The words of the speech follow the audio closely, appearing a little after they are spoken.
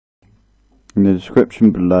In the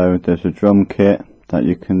description below there's a drum kit that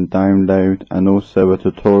you can download, and also a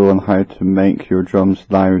tutorial on how to make your drums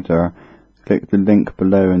louder. Click the link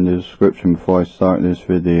below in the description before I start this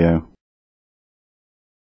video.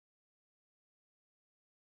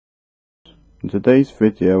 In today's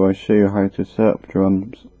video I'll show you how to set up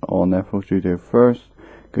drums on FL Studio. First,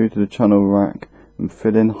 go to the channel rack and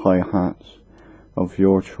fill in hi-hats of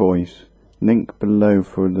your choice. Link below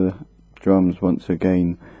for the drums once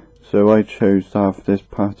again. So I chose to have this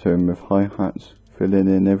pattern with hi-hats filling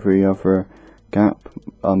in every other gap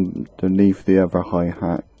underneath the other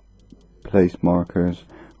hi-hat place markers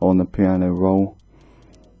on the piano roll.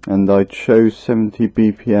 And I chose 70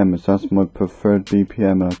 BPM as that's my preferred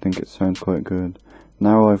BPM, and I think it sounds quite good.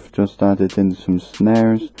 Now I've just added in some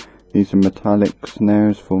snares. These are metallic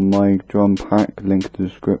snares from my drum pack, link in the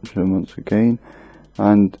description once again.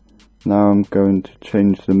 And now I'm going to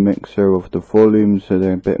change the mixer of the volume so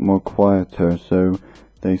they're a bit more quieter, so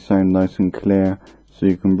they sound nice and clear, so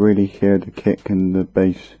you can really hear the kick and the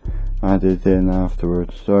bass added in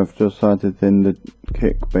afterwards. So I've just added in the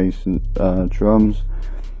kick, bass and drums,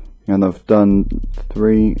 and I've done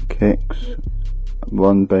 3 kicks,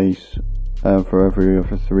 1 bass for every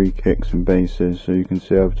other 3 kicks and basses. So you can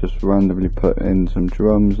see I've just randomly put in some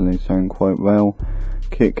drums and they sound quite well.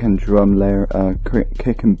 Kick and drum layer,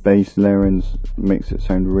 kick and bass layerings makes it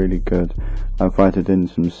sound really good. I've added in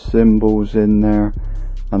some cymbals in there,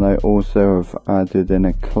 and I also have added in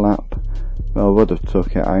a clap. Well, I would have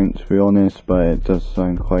took it out to be honest, but it does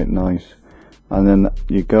sound quite nice. And then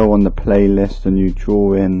you go on the playlist and you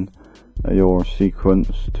draw in your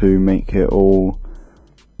sequence to make it all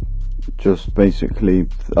just basically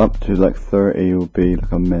up to like 30 will be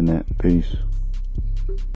like a minute piece.